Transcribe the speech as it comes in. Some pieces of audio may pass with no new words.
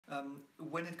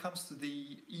When it comes to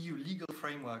the EU legal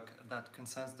framework that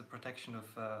concerns the protection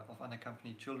of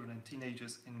unaccompanied children and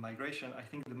teenagers in migration, I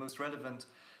think the most relevant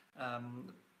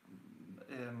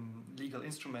legal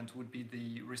instrument would be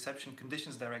the Reception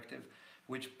Conditions Directive,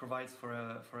 which provides for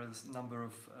a number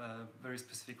of very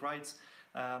specific rights.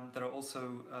 There are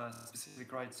also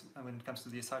specific rights when it comes to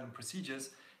the asylum procedures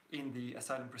in the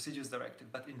Asylum Procedures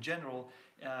Directive, but in general,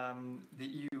 the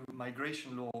EU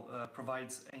migration law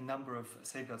provides a number of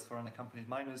safeguards for unaccompanied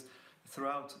minors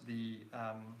throughout the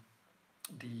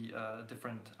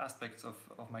different aspects of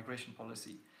migration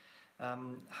policy.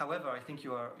 However, I think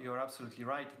you are absolutely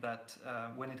right that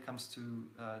when it comes to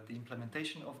the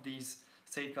implementation of these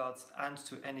safeguards and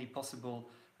to any possible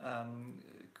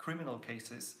criminal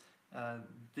cases,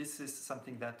 this is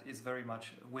something that is very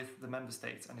much with the member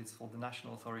states, and it's for the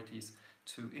national authorities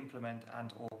to implement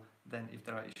and or then, if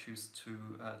there are issues, to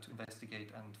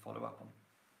investigate and follow up on.